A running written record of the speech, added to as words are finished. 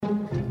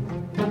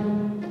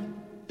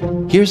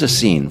Here's a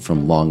scene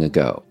from long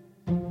ago,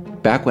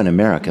 back when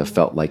America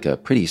felt like a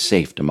pretty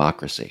safe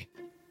democracy,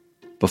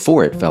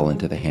 before it fell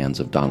into the hands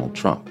of Donald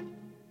Trump.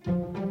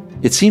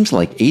 It seems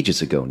like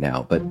ages ago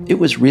now, but it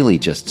was really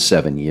just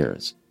 7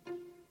 years.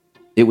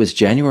 It was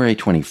January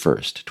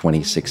 21st,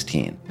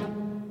 2016.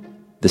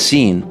 The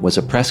scene was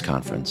a press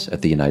conference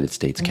at the United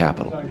States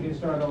Capitol.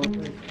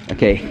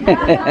 Okay,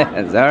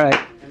 it's all right.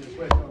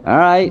 All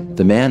right.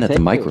 The man at the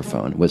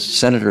microphone was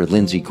Senator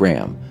Lindsey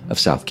Graham of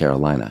South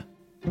Carolina.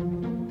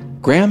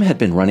 Graham had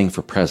been running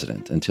for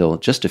president until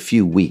just a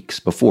few weeks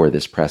before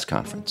this press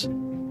conference.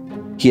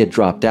 He had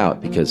dropped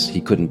out because he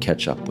couldn't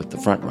catch up with the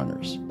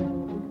frontrunners,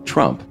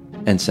 Trump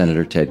and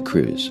Senator Ted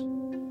Cruz.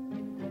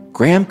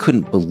 Graham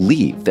couldn't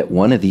believe that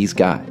one of these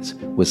guys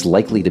was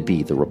likely to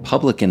be the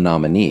Republican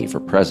nominee for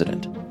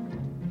president.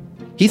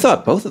 He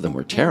thought both of them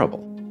were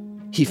terrible.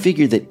 He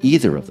figured that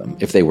either of them,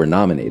 if they were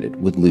nominated,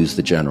 would lose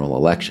the general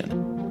election.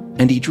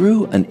 And he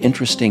drew an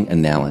interesting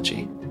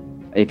analogy.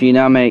 If you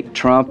nominate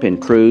Trump and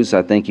Cruz,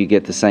 I think you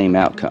get the same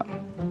outcome.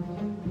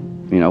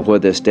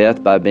 Whether it's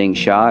death by being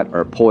shot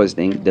or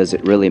poisoning, does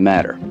it really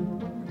matter?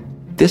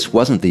 This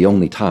wasn't the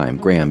only time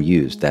Graham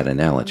used that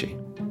analogy.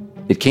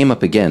 It came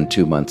up again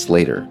 2 months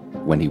later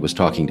when he was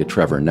talking to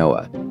Trevor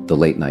Noah, the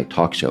late-night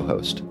talk show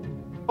host.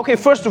 Okay,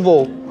 first of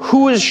all,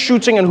 who is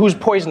shooting and who's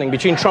poisoning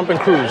between Trump and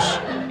Cruz?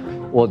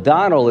 Well,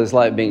 Donald is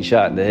like being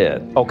shot in the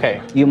head.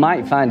 Okay. You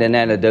might find an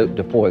antidote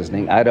to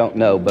poisoning. I don't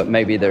know, but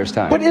maybe there's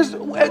time. But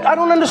I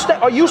don't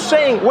understand. Are you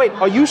saying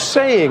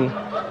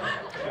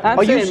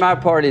I'm saying my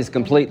party is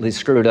completely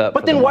screwed up.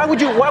 But then why would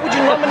you nominate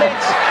anyone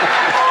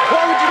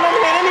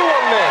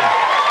then?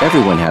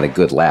 Everyone had a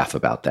good laugh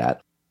about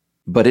that.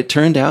 But it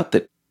turned out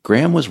that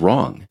Graham was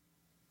wrong.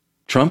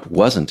 Trump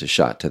wasn't a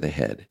shot to the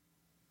head.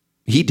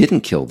 He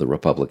didn't kill the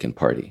Republican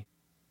Party.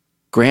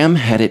 Graham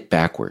had it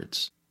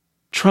backwards.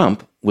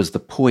 Trump was the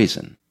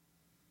poison.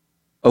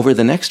 Over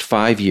the next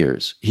 5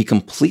 years, he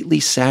completely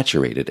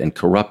saturated and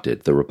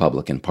corrupted the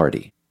Republican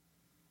Party.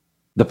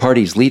 The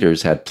party's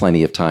leaders had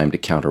plenty of time to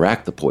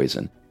counteract the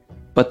poison,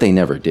 but they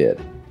never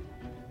did.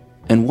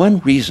 And one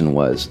reason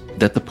was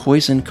that the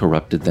poison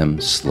corrupted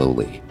them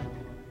slowly.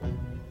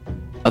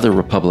 Other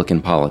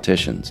Republican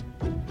politicians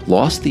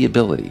lost the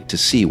ability to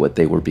see what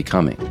they were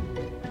becoming.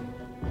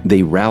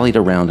 They rallied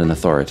around an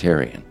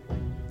authoritarian.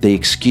 They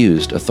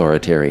excused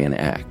authoritarian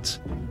acts.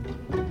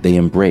 They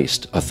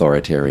embraced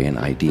authoritarian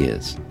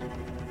ideas.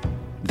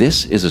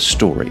 This is a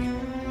story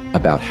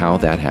about how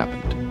that happened.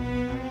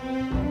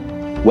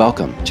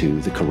 Welcome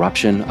to The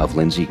Corruption of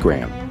Lindsey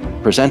Graham,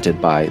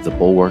 presented by the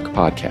Bulwark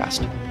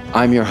Podcast.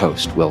 I'm your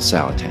host, Will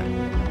Salatin.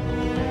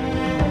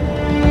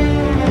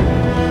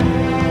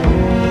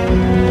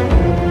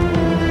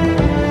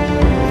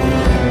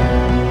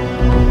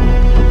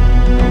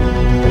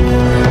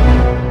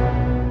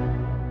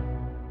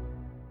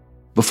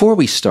 Before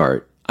we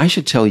start, I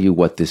should tell you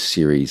what this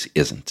series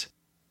isn't.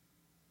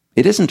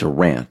 It isn't a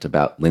rant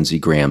about Lindsey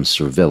Graham's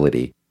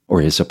servility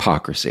or his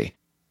hypocrisy,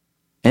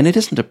 and it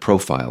isn't a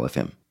profile of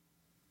him.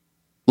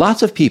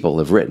 Lots of people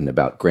have written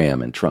about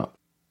Graham and Trump.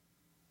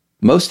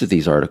 Most of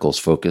these articles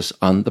focus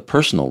on the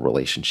personal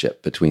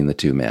relationship between the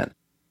two men.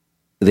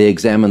 They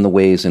examine the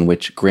ways in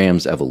which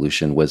Graham's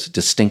evolution was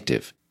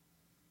distinctive.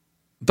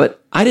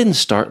 But I didn't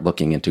start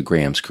looking into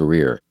Graham's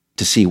career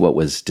to see what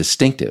was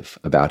distinctive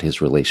about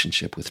his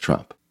relationship with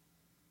Trump.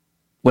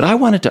 What I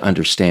wanted to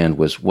understand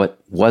was what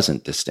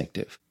wasn't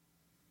distinctive.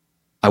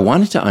 I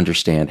wanted to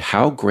understand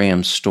how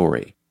Graham's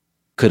story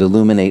could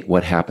illuminate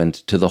what happened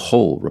to the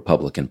whole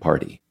Republican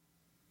Party.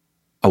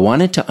 I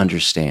wanted to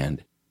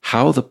understand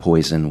how the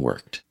poison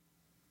worked.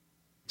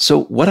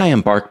 So what I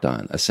embarked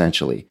on,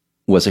 essentially,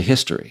 was a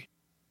history.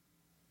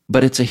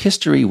 But it's a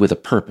history with a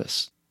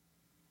purpose.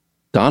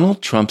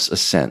 Donald Trump's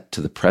ascent to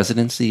the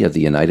presidency of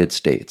the United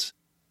States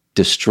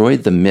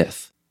destroyed the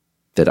myth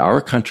that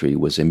our country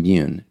was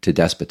immune to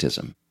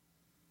despotism.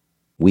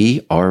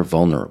 We are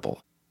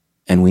vulnerable,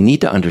 and we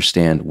need to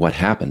understand what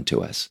happened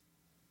to us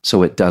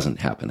so it doesn't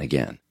happen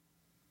again.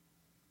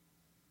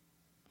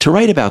 To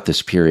write about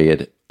this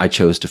period, I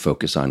chose to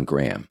focus on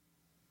Graham.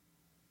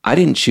 I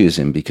didn't choose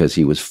him because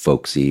he was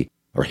folksy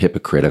or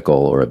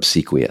hypocritical or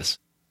obsequious.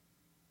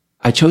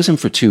 I chose him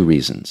for two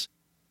reasons.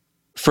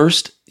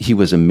 First, he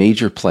was a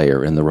major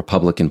player in the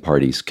Republican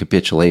Party's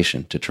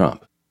capitulation to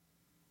Trump.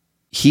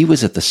 He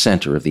was at the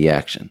center of the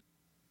action.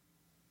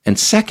 And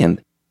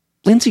second,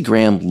 Lindsey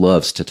Graham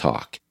loves to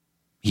talk.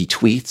 He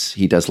tweets,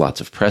 he does lots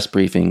of press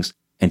briefings,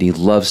 and he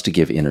loves to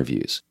give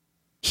interviews.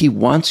 He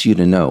wants you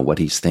to know what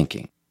he's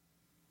thinking.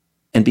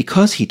 And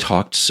because he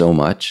talked so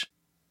much,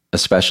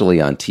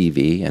 especially on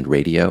TV and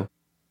radio,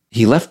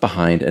 he left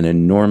behind an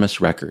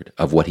enormous record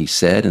of what he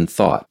said and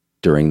thought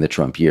during the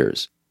Trump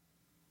years.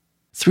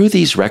 Through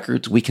these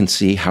records, we can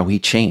see how he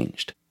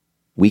changed,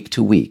 week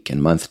to week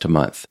and month to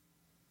month.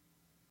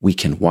 We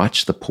can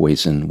watch the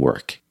poison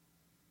work.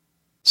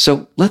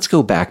 So let's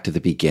go back to the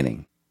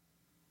beginning.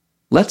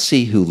 Let's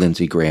see who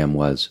Lindsey Graham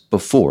was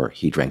before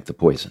he drank the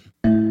poison.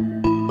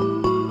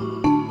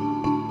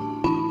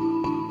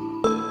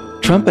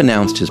 Trump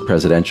announced his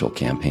presidential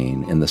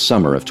campaign in the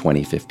summer of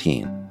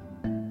 2015,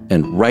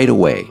 and right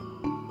away,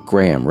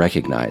 Graham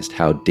recognized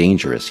how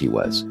dangerous he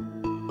was.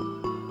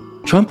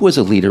 Trump was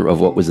a leader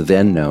of what was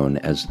then known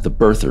as the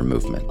birther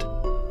movement.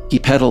 He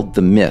peddled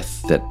the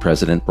myth that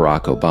President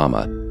Barack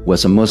Obama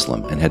was a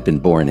Muslim and had been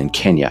born in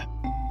Kenya.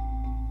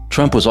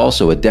 Trump was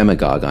also a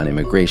demagogue on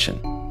immigration.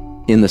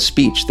 In the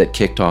speech that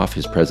kicked off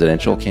his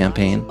presidential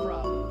campaign,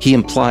 he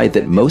implied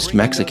that most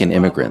Mexican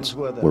immigrants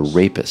were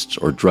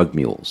rapists or drug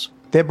mules.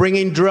 They're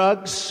bringing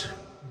drugs,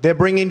 they're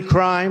bringing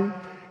crime,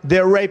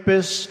 they're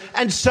rapists,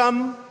 and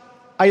some,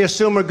 I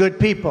assume, are good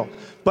people.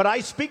 But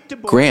I speak to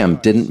Graham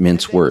didn't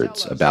mince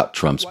words about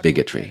Trump's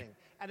bigotry.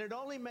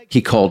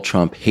 He called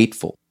Trump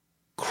hateful,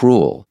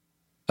 cruel,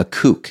 a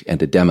kook, and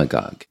a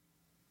demagogue.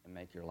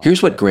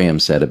 Here's what Graham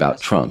said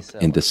about Trump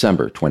in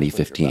December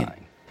 2015.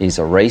 He's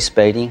a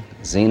race-baiting,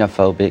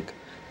 xenophobic,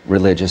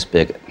 religious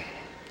bigot.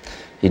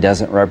 He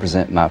doesn't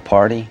represent my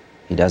party.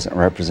 He doesn't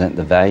represent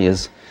the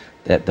values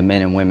that the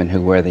men and women who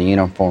wear the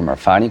uniform are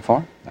fighting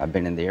for. I've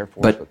been in the Air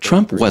Force. But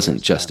Trump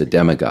wasn't just a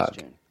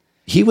demagogue.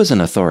 He was an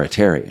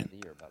authoritarian.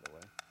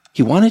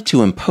 He wanted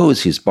to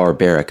impose his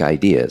barbaric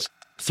ideas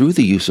through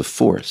the use of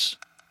force.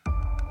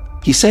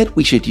 He said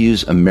we should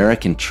use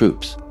American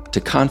troops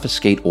to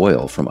confiscate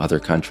oil from other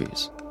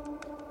countries.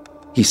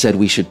 He said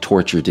we should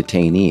torture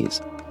detainees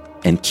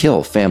and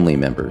kill family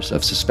members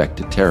of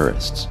suspected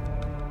terrorists.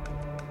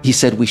 He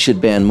said we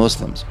should ban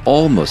Muslims,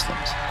 all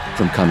Muslims,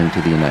 from coming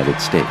to the United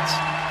States.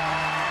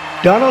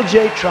 Donald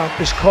J. Trump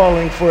is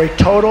calling for a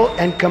total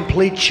and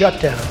complete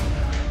shutdown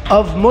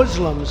of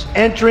Muslims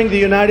entering the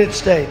United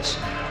States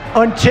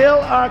until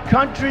our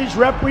country's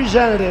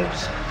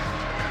representatives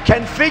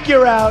can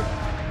figure out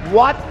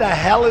what the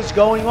hell is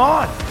going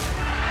on.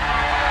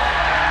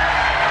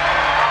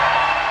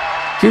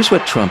 Here's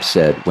what Trump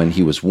said when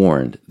he was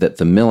warned that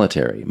the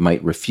military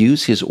might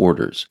refuse his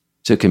orders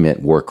to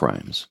commit war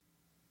crimes.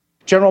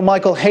 General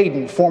Michael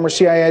Hayden, former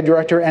CIA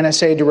director,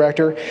 NSA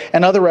director,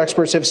 and other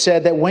experts have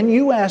said that when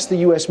you ask the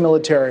U.S.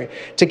 military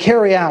to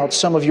carry out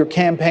some of your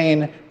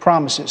campaign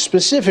promises,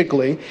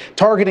 specifically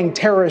targeting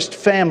terrorist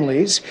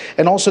families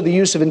and also the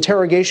use of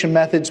interrogation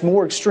methods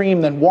more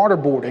extreme than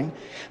waterboarding,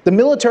 the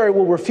military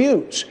will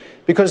refuse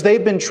because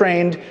they've been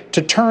trained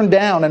to turn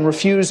down and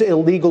refuse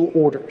illegal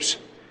orders.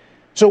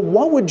 So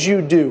what would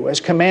you do as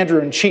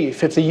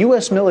commander-in-chief if the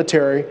U.S.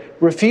 military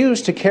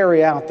refused to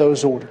carry out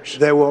those orders?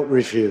 They won't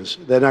refuse.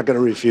 They're not going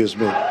to refuse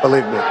me,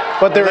 believe me.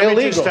 But they're illegal. illegal. Let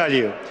me just tell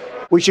you,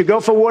 we should go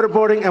for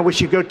waterboarding, and we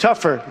should go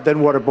tougher than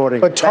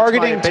waterboarding. But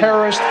targeting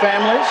terrorist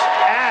families?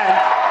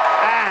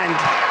 And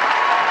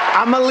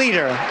I'm a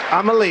leader.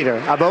 I'm a leader.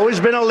 I've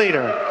always been a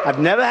leader. I've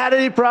never had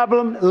any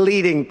problem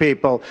leading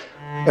people.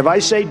 If I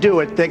say do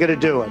it, they're going to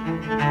do it.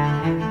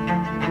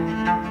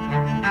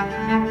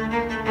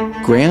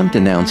 Graham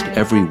denounced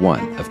every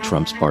one of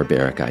Trump's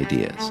barbaric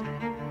ideas.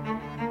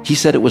 He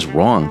said it was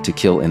wrong to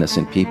kill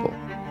innocent people,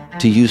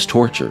 to use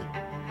torture,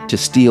 to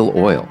steal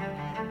oil,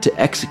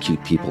 to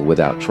execute people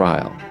without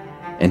trial,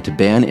 and to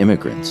ban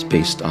immigrants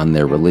based on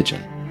their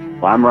religion.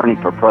 Well, I'm running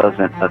for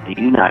president of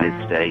the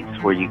United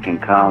States, where you can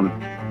come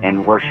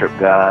and worship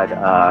God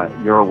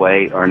your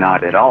way or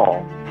not at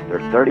all. There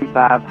are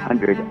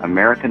 3,500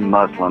 American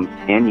Muslims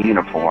in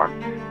uniform.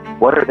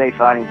 What are they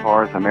fighting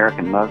for as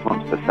American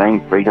Muslims? The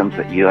same freedoms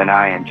that you and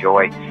I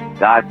enjoy.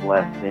 God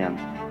bless them.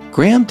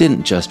 Graham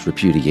didn't just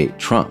repudiate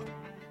Trump.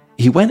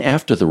 He went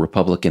after the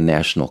Republican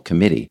National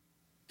Committee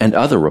and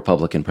other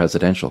Republican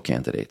presidential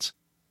candidates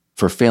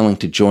for failing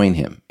to join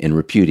him in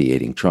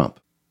repudiating Trump.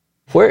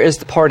 Where is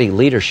the party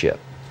leadership?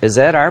 Is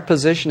that our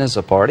position as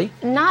a party?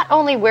 Not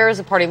only where is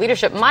the party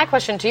leadership, my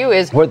question to you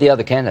is... Where are the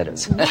other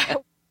candidates?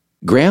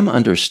 Graham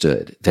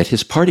understood that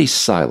his party's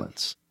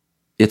silence,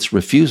 its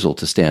refusal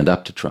to stand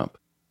up to Trump,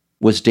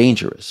 was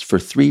dangerous for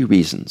three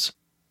reasons.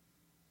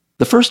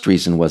 The first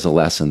reason was a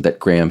lesson that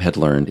Graham had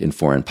learned in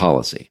foreign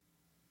policy.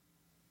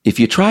 If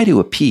you try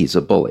to appease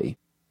a bully,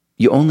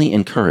 you only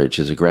encourage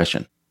his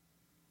aggression.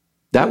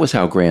 That was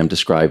how Graham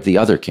described the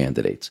other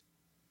candidates,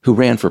 who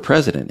ran for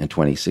president in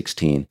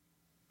 2016,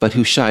 but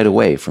who shied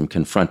away from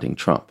confronting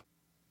Trump.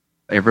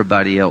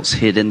 Everybody else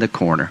hid in the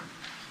corner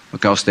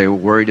because they were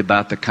worried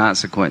about the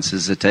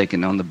consequences of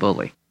taking on the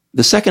bully.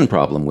 The second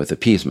problem with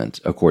appeasement,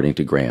 according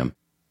to Graham,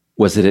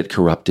 was that it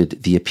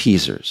corrupted the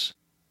appeasers,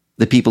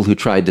 the people who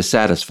tried to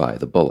satisfy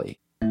the bully.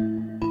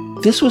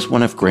 This was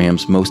one of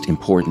Graham's most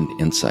important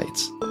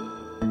insights.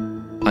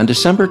 On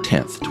December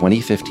 10th,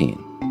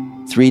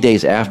 2015, 3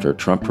 days after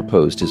Trump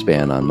proposed his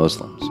ban on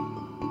Muslims,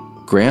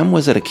 Graham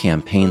was at a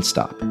campaign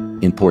stop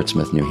in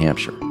Portsmouth, New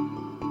Hampshire.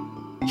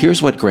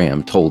 Here's what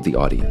Graham told the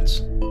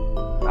audience.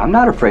 I'm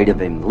not afraid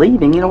of him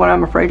leaving. You know what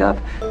I'm afraid of?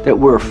 That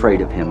we're afraid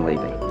of him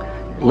leaving.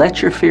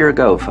 Let your fear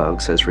go,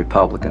 folks, as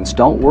Republicans.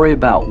 Don't worry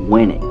about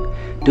winning.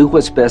 Do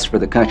what's best for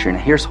the country. And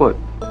here's what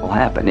will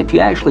happen. If you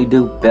actually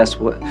do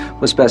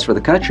what's best for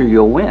the country,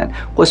 you'll win.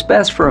 What's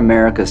best for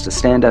America is to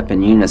stand up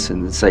in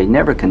unison and say,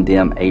 never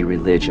condemn a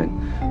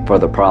religion for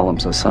the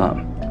problems of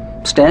some.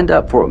 Stand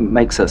up for what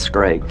makes us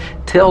great.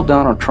 Tell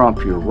Donald Trump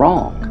you're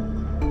wrong.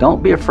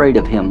 Don't be afraid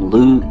of him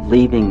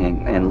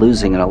leaving and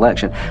losing an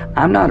election.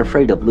 I'm not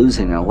afraid of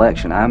losing an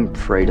election. I'm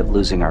afraid of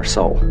losing our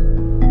soul.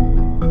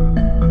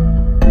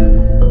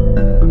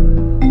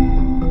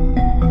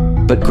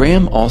 But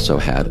Graham also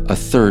had a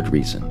third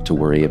reason to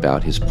worry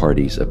about his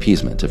party's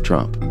appeasement of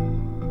Trump.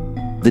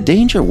 The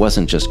danger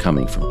wasn't just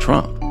coming from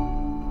Trump.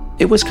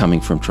 It was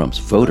coming from Trump's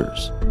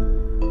voters.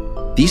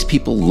 These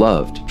people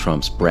loved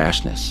Trump's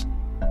brashness,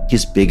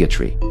 his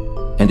bigotry,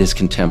 and his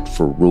contempt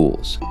for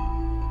rules.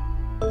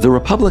 The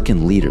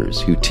Republican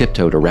leaders who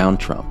tiptoed around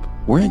Trump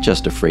weren't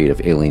just afraid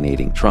of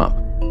alienating Trump.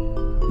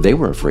 They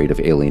were afraid of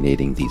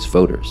alienating these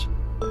voters.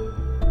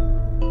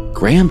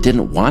 Graham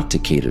didn't want to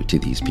cater to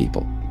these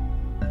people.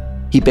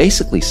 He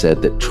basically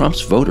said that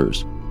Trump's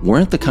voters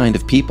weren't the kind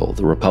of people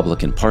the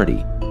Republican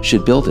Party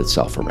should build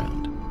itself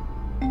around.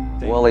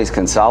 Well, he's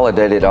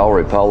consolidated all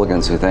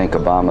Republicans who think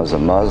Obama's a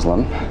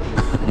Muslim.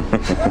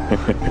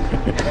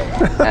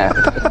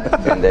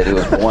 And that he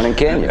was born in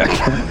Kenya.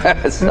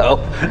 So,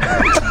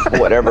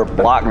 whatever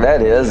block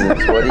that is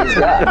what he's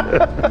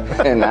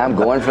got. And I'm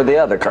going for the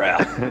other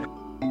crowd.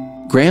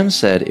 Graham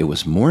said it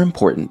was more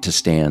important to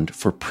stand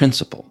for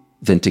principle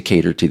than to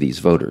cater to these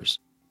voters.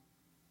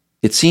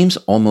 It seems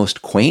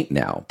almost quaint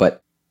now,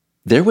 but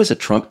there was a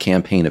Trump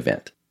campaign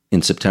event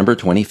in September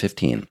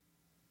 2015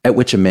 at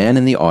which a man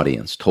in the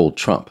audience told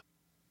Trump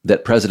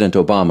that President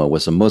Obama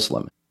was a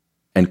Muslim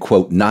and,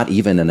 quote, not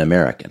even an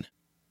American.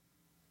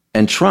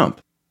 And Trump,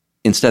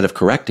 instead of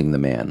correcting the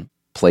man,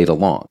 played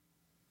along.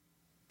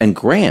 And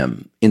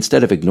Graham,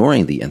 instead of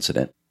ignoring the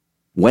incident,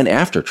 went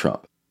after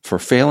Trump for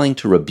failing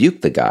to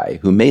rebuke the guy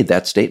who made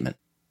that statement.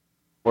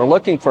 We're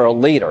looking for a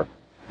leader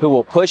who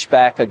will push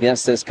back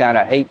against this kind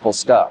of hateful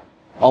stuff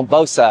on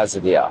both sides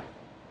of the aisle.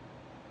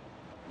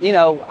 You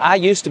know, I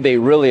used to be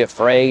really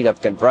afraid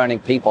of confronting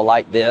people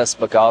like this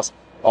because,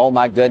 oh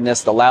my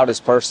goodness, the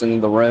loudest person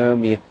in the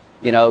room, you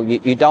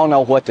don't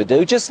know what to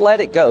do. Just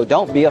let it go.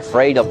 Don't be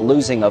afraid of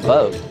losing a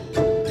vote.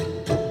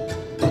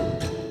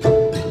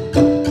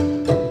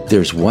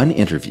 There's one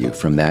interview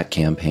from that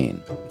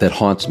campaign that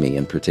haunts me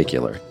in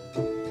particular.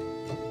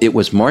 It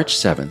was March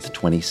 7th,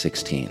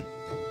 2016.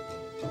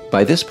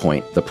 By this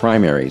point, the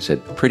primaries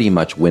had pretty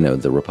much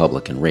winnowed the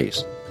Republican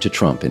race to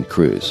Trump and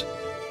Cruz.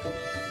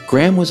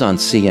 Graham was on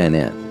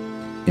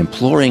CNN,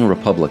 imploring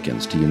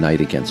Republicans to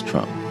unite against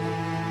Trump.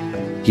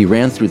 He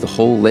ran through the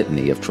whole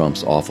litany of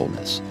Trump's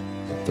awfulness: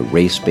 the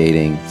race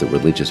baiting, the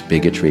religious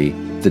bigotry,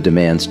 the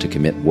demands to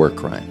commit war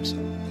crimes.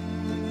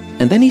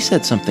 And then he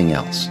said something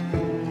else.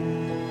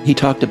 He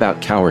talked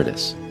about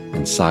cowardice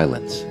and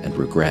silence and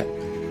regret.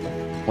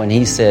 When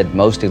he said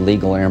most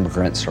illegal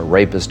immigrants are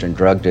rapists and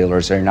drug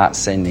dealers, they're not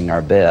sending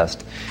our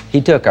best,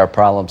 he took our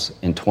problems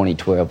in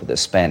 2012 with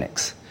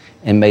Hispanics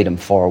and made them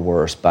far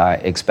worse by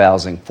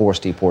espousing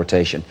forced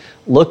deportation.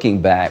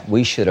 Looking back,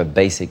 we should have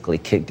basically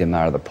kicked him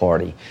out of the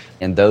party.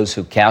 And those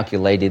who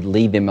calculated,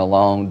 leave him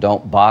alone,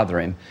 don't bother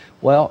him.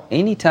 Well,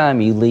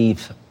 anytime you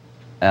leave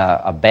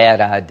a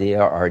bad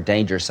idea or a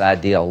dangerous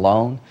idea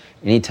alone,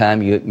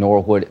 anytime you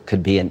ignore what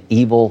could be an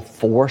evil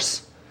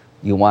force,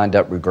 you wind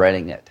up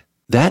regretting it.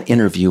 That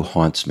interview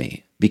haunts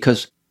me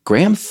because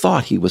Graham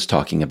thought he was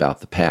talking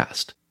about the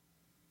past.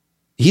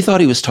 He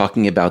thought he was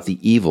talking about the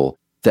evil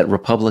that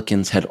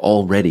Republicans had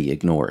already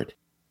ignored.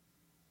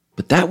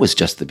 But that was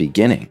just the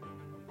beginning.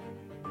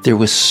 There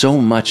was so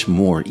much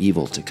more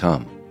evil to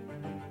come.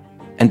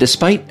 And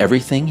despite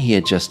everything he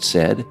had just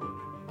said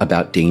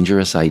about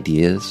dangerous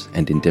ideas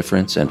and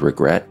indifference and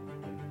regret,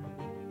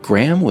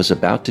 Graham was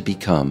about to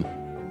become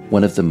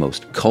one of the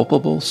most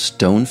culpable,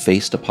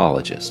 stone-faced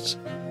apologists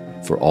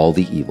for all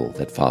the evil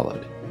that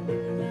followed.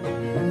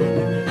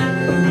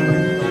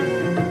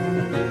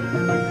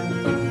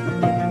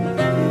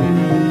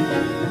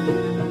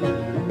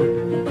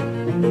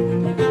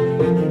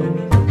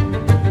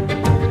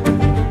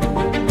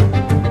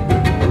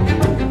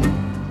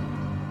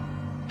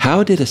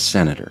 How did a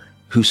senator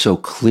who so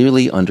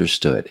clearly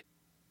understood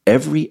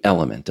every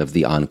element of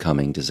the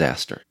oncoming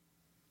disaster,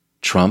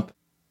 Trump,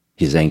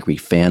 his angry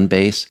fan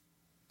base,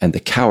 and the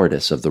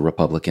cowardice of the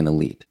Republican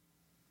elite,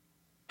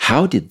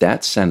 how did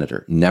that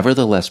senator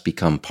nevertheless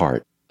become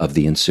part of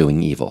the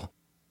ensuing evil?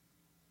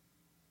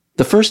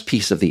 The first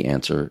piece of the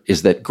answer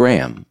is that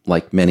Graham,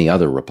 like many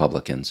other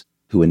Republicans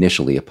who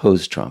initially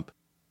opposed Trump,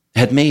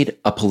 had made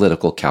a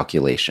political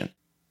calculation.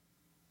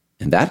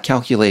 And that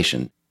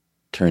calculation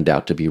turned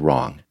out to be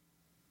wrong.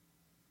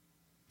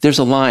 There's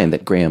a line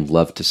that Graham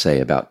loved to say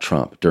about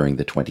Trump during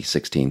the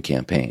 2016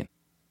 campaign.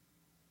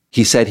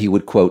 He said he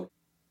would, quote,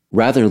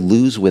 rather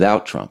lose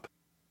without Trump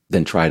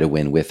than try to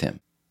win with him.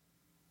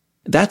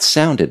 That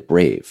sounded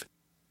brave,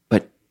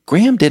 but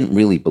Graham didn't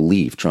really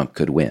believe Trump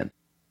could win.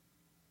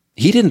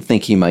 He didn't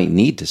think he might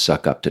need to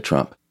suck up to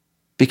Trump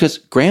because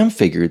Graham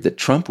figured that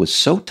Trump was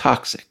so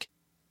toxic,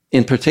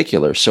 in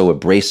particular so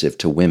abrasive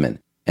to women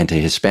and to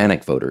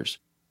Hispanic voters,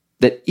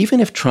 that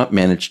even if Trump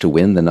managed to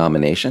win the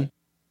nomination,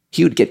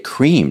 he would get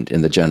creamed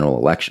in the general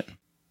election.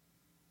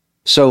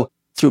 So,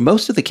 through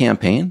most of the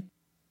campaign,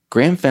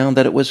 Graham found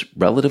that it was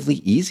relatively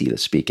easy to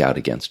speak out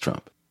against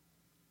Trump.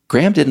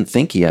 Graham didn't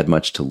think he had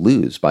much to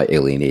lose by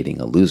alienating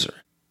a loser.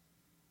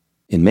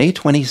 In May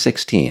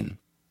 2016,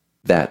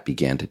 that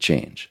began to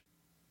change.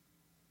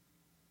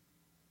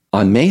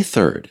 On May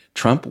 3rd,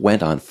 Trump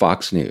went on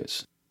Fox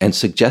News and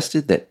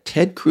suggested that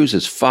Ted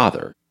Cruz's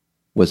father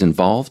was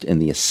involved in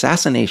the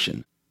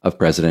assassination of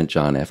President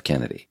John F.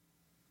 Kennedy.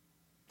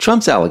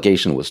 Trump's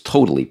allegation was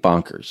totally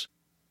bonkers.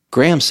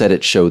 Graham said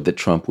it showed that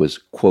Trump was,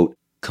 quote,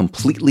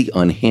 completely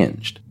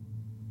unhinged.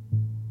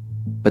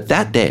 But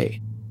that day,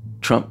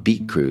 Trump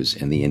beat Cruz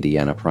in the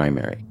Indiana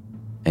primary,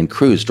 and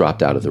Cruz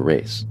dropped out of the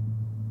race.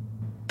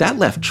 That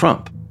left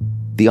Trump,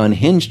 the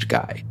unhinged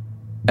guy,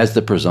 as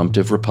the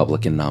presumptive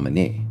Republican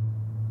nominee.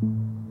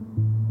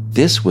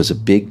 This was a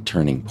big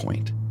turning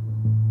point.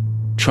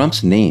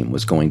 Trump's name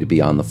was going to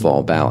be on the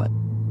fall ballot,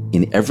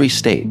 in every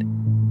state,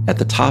 at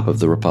the top of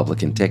the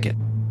Republican ticket.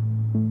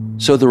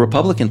 So the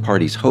Republican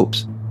Party's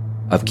hopes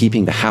of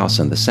keeping the House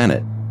and the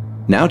Senate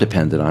now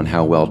depended on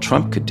how well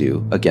Trump could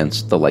do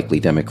against the likely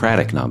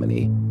Democratic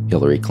nominee,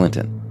 Hillary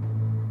Clinton.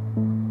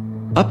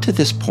 Up to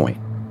this point,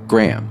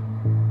 Graham,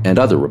 and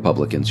other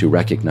Republicans who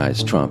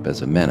recognized Trump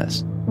as a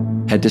menace,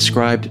 had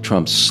described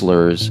Trump's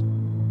slurs,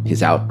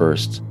 his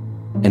outbursts,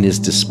 and his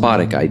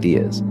despotic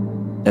ideas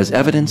as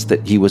evidence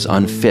that he was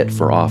unfit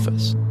for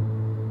office.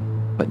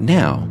 But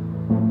now,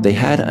 they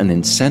had an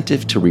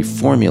incentive to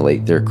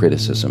reformulate their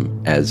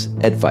criticism as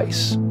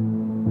advice.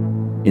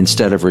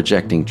 Instead of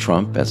rejecting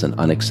Trump as an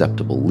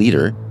unacceptable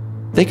leader,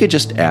 they could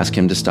just ask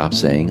him to stop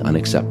saying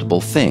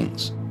unacceptable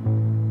things.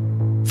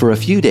 For a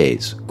few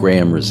days,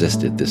 Graham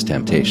resisted this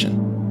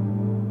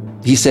temptation.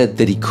 He said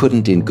that he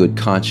couldn't in good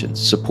conscience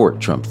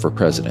support Trump for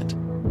president.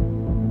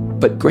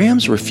 But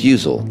Graham's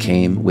refusal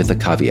came with a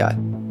caveat.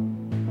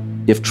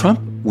 If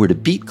Trump were to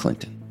beat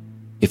Clinton,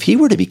 if he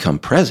were to become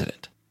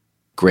president,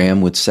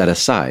 Graham would set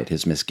aside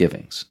his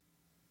misgivings.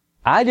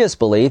 I just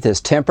believe his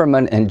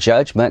temperament and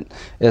judgment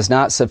is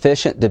not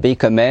sufficient to be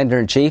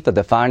commander-in-chief of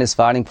the finest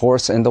fighting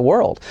force in the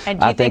world. And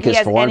do you think his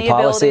foreign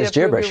policy is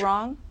gibberish.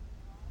 Wrong?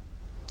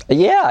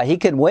 Yeah, he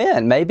could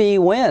win. Maybe he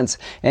wins.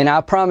 And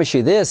I promise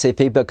you this, if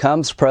he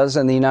becomes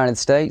president of the United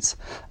States,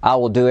 I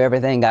will do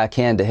everything I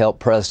can to help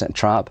President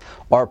Trump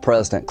or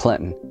President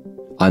Clinton.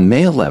 On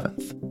May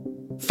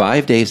 11th,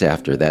 5 days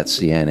after that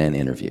CNN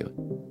interview,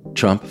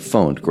 Trump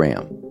phoned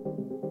Graham.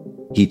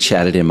 He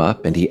chatted him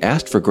up and he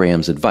asked for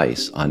Graham's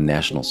advice on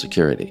national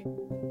security.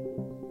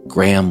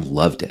 Graham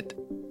loved it.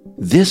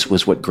 This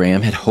was what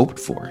Graham had hoped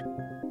for.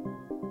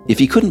 If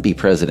he couldn't be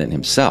president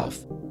himself,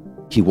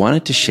 he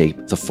wanted to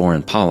shape the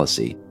foreign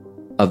policy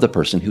of the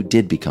person who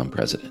did become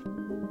president.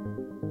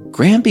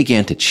 Graham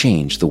began to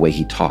change the way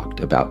he talked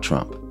about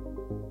Trump.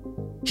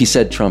 He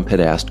said Trump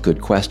had asked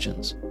good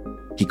questions.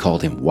 He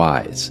called him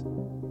wise.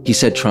 He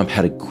said Trump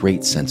had a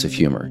great sense of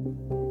humor.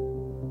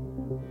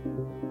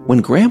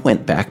 When Graham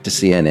went back to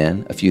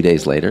CNN a few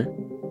days later,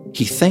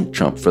 he thanked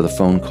Trump for the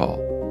phone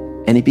call,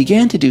 and he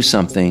began to do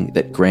something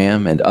that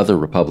Graham and other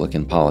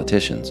Republican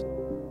politicians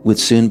would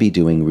soon be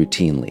doing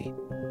routinely.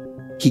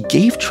 He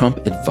gave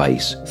Trump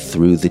advice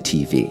through the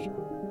TV.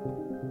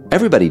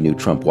 Everybody knew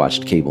Trump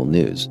watched cable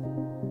news,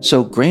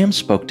 so Graham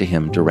spoke to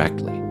him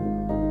directly.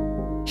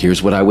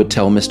 "Here's what I would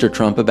tell Mr.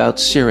 Trump about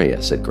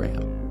Syria," said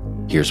Graham.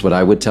 "Here's what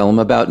I would tell him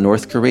about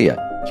North Korea.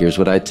 Here's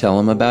what I'd tell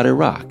him about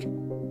Iraq."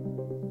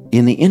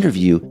 In the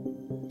interview,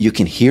 you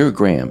can hear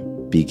Graham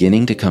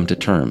beginning to come to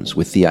terms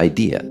with the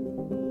idea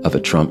of a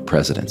Trump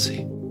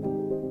presidency.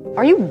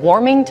 Are you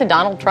warming to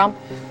Donald Trump?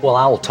 Well,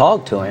 I will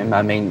talk to him.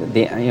 I mean,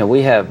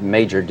 we have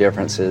major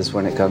differences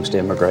when it comes to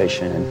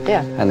immigration,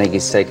 and I think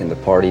he's taken the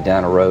party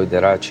down a road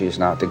that I choose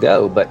not to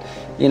go. But,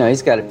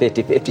 he's got a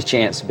 50-50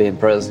 chance of being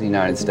president of the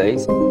United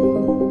States.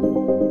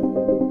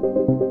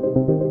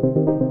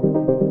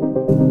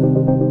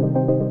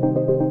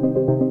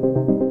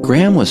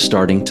 Graham was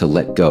starting to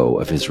let go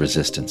of his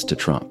resistance to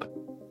Trump.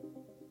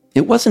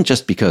 It wasn't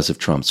just because of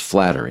Trump's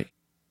flattery.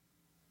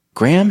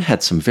 Graham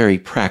had some very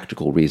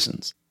practical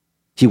reasons.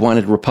 He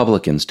wanted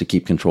Republicans to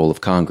keep control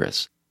of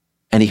Congress,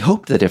 and he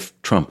hoped that if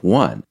Trump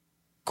won,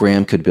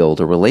 Graham could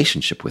build a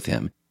relationship with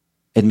him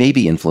and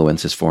maybe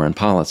influence his foreign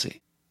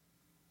policy.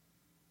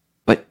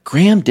 But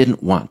Graham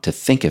didn't want to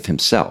think of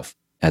himself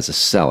as a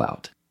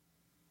sellout.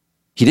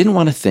 He didn't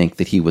want to think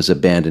that he was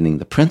abandoning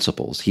the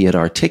principles he had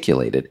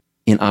articulated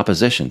in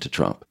opposition to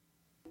Trump.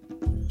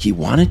 He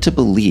wanted to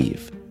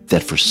believe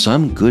that for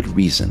some good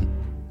reason,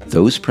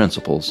 those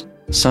principles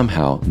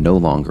somehow no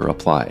longer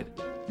applied.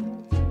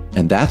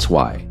 And that's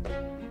why,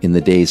 in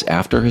the days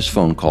after his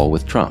phone call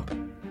with Trump,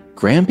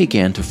 Graham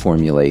began to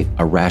formulate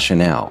a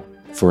rationale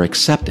for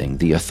accepting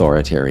the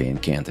authoritarian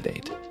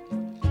candidate.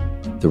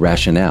 The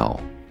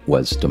rationale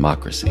was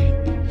democracy.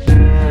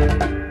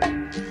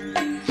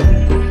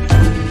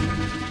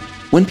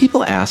 When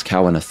people ask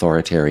how an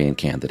authoritarian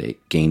candidate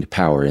gained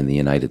power in the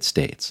United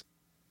States,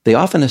 they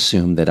often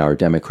assume that our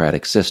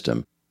democratic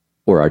system,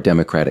 or our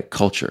democratic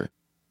culture,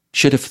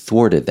 should have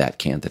thwarted that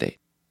candidate.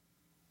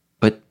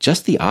 But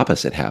just the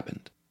opposite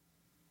happened.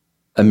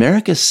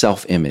 America's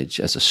self-image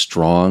as a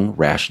strong,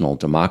 rational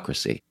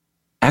democracy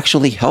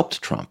actually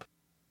helped Trump.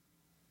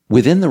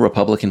 Within the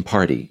Republican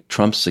Party,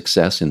 Trump's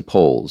success in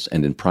polls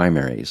and in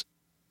primaries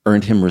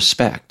earned him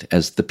respect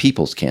as the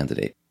people's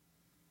candidate.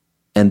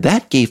 And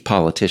that gave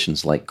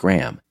politicians like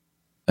Graham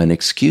an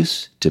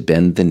excuse to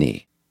bend the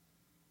knee.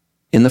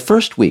 In the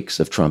first weeks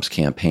of Trump's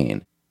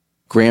campaign,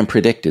 Graham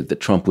predicted that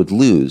Trump would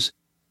lose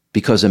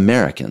because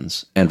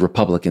Americans, and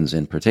Republicans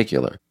in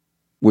particular,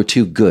 were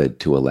too good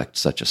to elect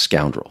such a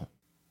scoundrel.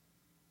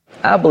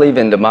 I believe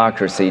in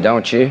democracy,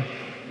 don't you?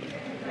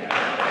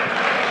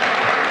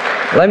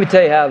 Let me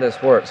tell you how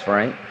this works,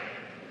 Frank.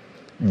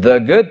 The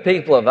good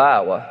people of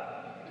Iowa,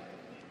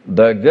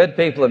 the good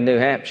people of New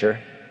Hampshire,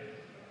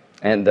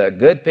 and the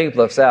good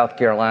people of South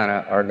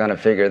Carolina are going to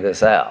figure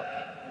this out.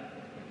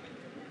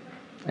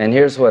 And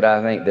here's what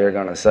I think they're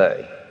going to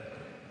say.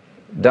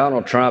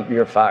 Donald Trump,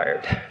 you're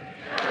fired.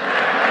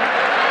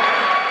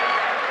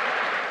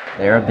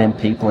 There have been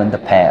people in the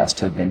past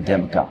who have been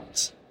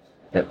demagogues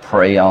that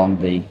prey on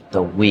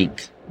the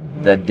weak,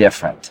 the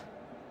different,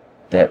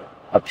 that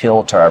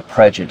appeal to our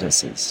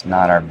prejudices,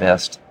 not our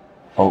best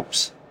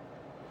hopes.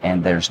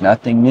 And there's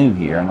nothing new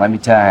here. And let me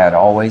tell you how it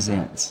always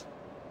ends.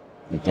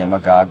 The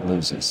demagogue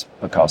loses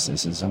because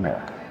this is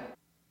America.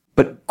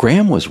 But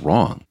Graham was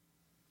wrong.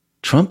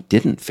 Trump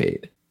didn't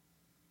fade.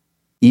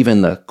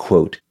 Even the,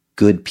 quote,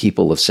 good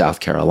people of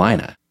South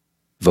Carolina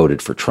voted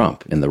for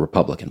Trump in the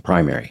Republican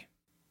primary.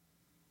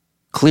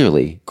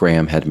 Clearly,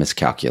 Graham had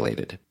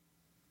miscalculated.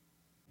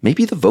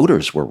 Maybe the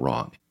voters were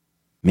wrong.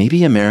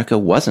 Maybe America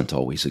wasn't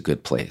always a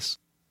good place.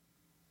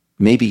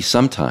 Maybe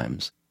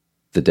sometimes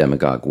the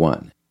demagogue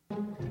won.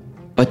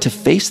 But to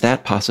face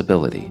that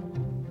possibility,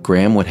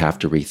 Graham would have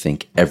to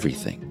rethink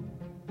everything.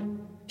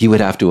 He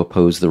would have to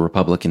oppose the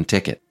Republican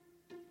ticket.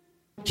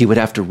 He would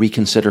have to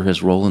reconsider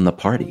his role in the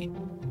party.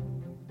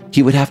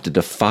 He would have to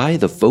defy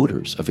the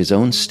voters of his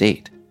own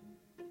state.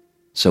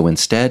 So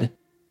instead,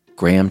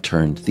 Graham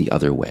turned the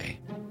other way.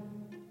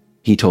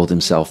 He told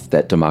himself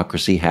that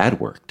democracy had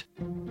worked.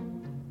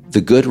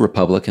 The good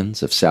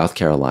Republicans of South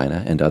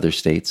Carolina and other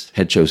states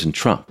had chosen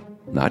Trump,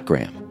 not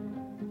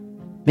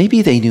Graham.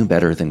 Maybe they knew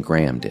better than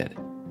Graham did.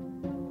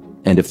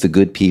 And if the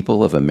good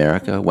people of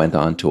America went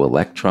on to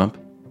elect Trump,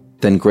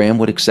 then Graham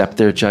would accept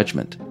their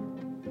judgment.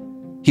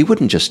 He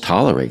wouldn't just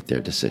tolerate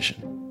their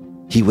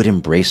decision. He would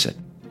embrace it.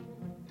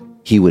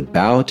 He would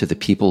bow to the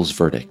people's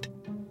verdict.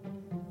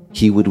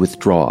 He would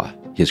withdraw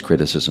his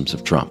criticisms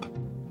of Trump.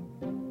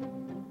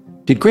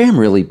 Did Graham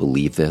really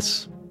believe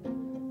this?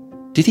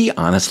 Did he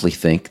honestly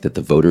think that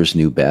the voters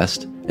knew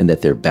best and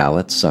that their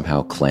ballots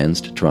somehow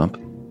cleansed Trump?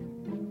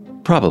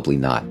 Probably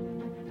not.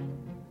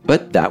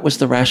 But that was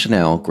the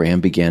rationale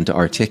Graham began to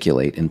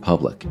articulate in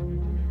public.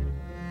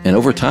 And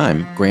over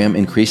time, Graham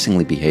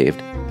increasingly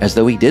behaved as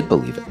though he did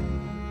believe it.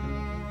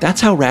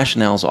 That's how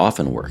rationales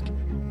often work.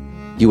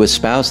 You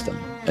espouse them,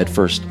 at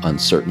first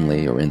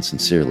uncertainly or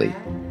insincerely,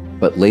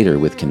 but later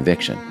with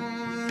conviction,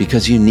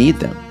 because you need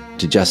them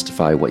to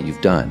justify what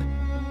you've done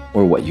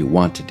or what you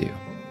want to do.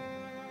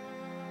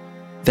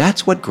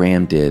 That's what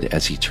Graham did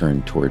as he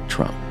turned toward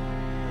Trump.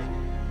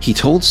 He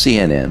told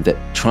CNN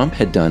that Trump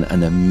had done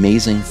an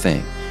amazing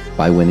thing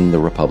by winning the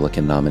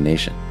Republican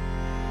nomination.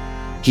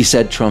 He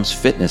said Trump's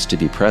fitness to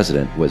be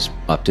president was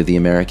up to the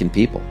American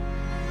people.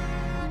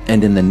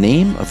 And in the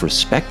name of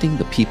respecting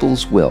the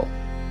people's will,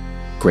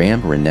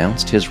 Graham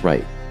renounced his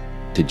right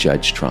to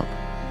judge Trump.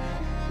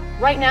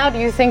 Right now, do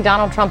you think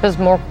Donald Trump is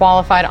more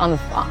qualified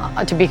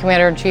to be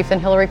commander-in-chief than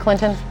Hillary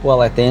Clinton?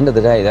 Well, at the end of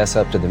the day, that's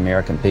up to the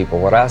American people.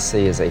 What I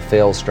see is a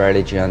failed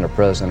strategy under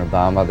President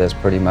Obama that's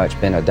pretty much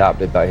been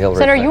adopted by Hillary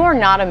Senator, Clinton. you are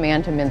not a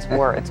man to mince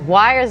words.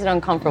 Why is it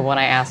uncomfortable when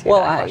I ask you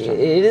that question? Well,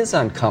 it is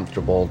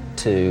uncomfortable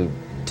to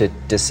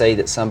say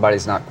that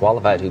somebody's not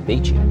qualified who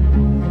beat you.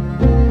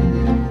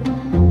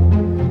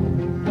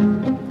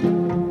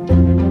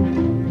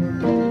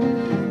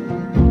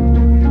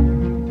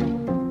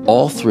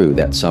 All through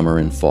that summer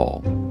and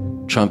fall,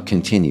 Trump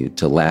continued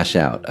to lash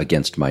out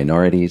against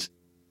minorities,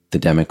 the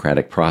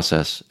democratic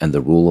process, and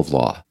the rule of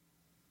law.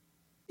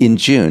 In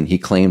June, he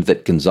claimed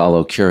that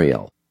Gonzalo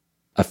Curiel,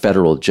 a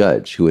federal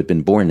judge who had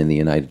been born in the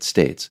United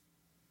States,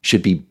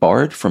 should be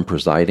barred from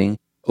presiding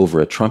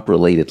over a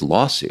Trump-related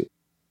lawsuit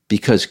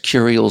because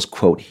Curiel's,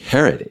 quote,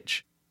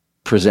 heritage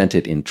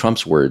presented, in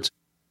Trump's words,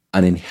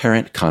 an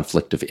inherent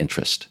conflict of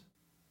interest.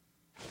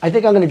 I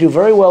think I'm going to do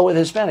very well with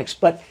Hispanics,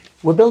 but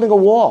we're building a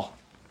wall.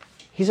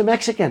 He's a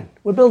Mexican.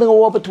 We're building a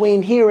wall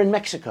between here and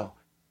Mexico.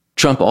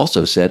 Trump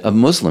also said a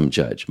Muslim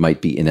judge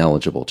might be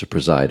ineligible to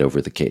preside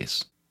over the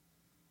case.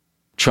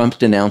 Trump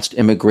denounced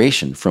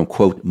immigration from,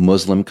 quote,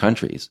 Muslim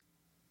countries.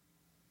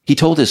 He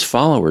told his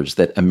followers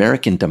that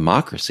American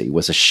democracy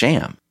was a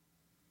sham.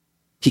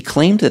 He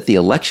claimed that the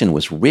election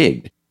was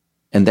rigged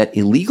and that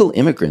illegal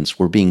immigrants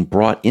were being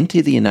brought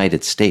into the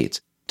United States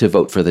to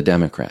vote for the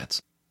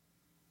Democrats.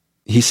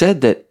 He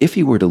said that if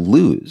he were to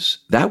lose,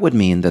 that would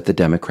mean that the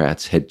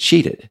Democrats had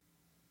cheated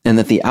and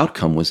that the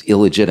outcome was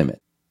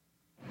illegitimate.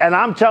 And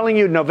I'm telling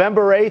you,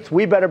 November 8th,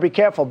 we better be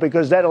careful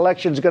because that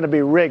election is going to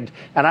be rigged.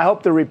 And I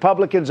hope the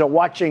Republicans are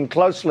watching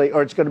closely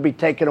or it's going to be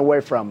taken away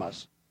from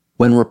us.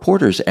 When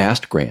reporters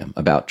asked Graham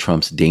about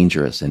Trump's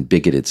dangerous and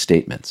bigoted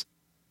statements,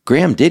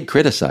 Graham did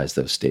criticize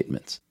those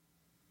statements,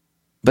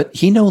 but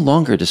he no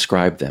longer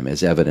described them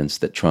as evidence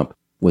that Trump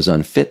was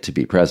unfit to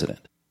be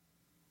president.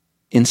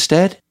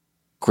 Instead,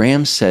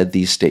 Graham said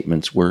these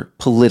statements were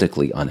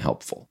politically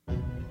unhelpful.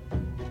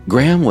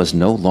 Graham was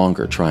no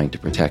longer trying to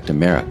protect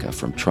America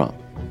from Trump.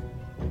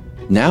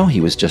 Now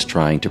he was just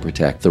trying to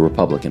protect the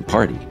Republican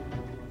Party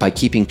by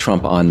keeping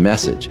Trump on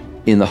message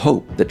in the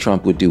hope that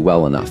Trump would do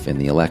well enough in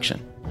the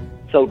election.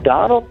 So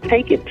Donald,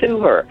 take it to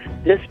her.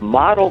 This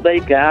model they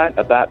got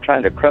about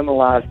trying to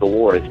criminalize the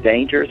war is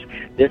dangerous.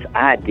 This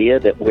idea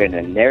that we're in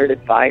a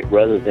narrative fight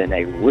rather than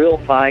a real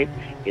fight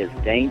is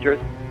dangerous.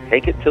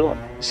 Take it to them.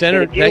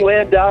 Senator, and if you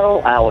win,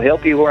 Donald, I will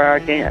help you where I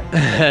can.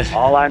 That's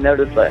all I know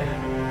to say.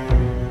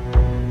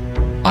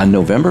 On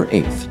November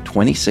 8th,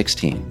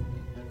 2016,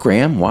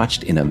 Graham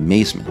watched in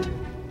amazement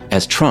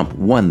as Trump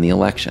won the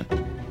election.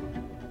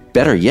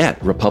 Better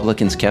yet,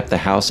 Republicans kept the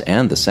House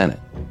and the Senate.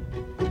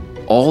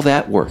 All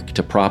that work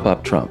to prop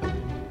up Trump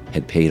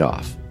had paid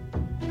off.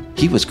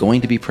 He was going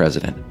to be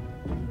president,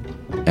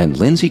 and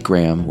Lindsey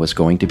Graham was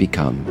going to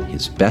become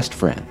his best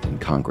friend in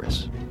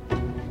Congress.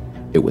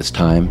 It was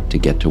time to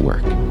get to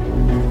work.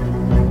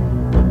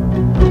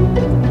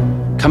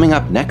 Coming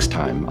up next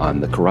time on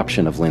The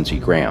Corruption of Lindsey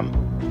Graham,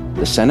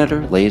 the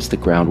senator lays the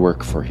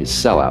groundwork for his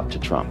sellout to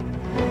Trump.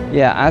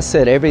 Yeah, I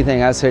said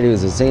everything. I said he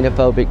was a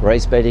xenophobic,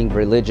 race-baiting,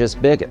 religious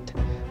bigot.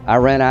 I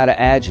ran out of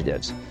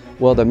adjectives.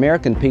 Well, the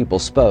American people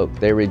spoke.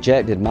 They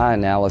rejected my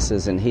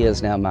analysis, and he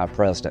is now my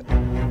president.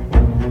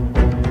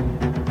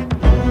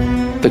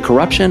 The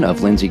Corruption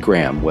of Lindsey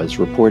Graham was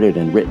reported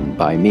and written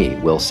by me,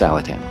 Will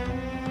Salatin.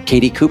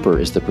 Katie Cooper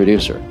is the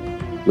producer,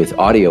 with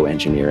audio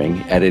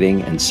engineering,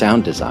 editing, and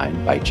sound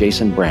design by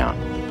Jason Brown.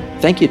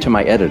 Thank you to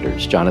my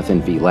editors,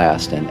 Jonathan V.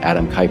 Last and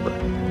Adam Kuiper,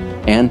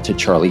 and to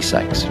Charlie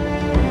Sykes.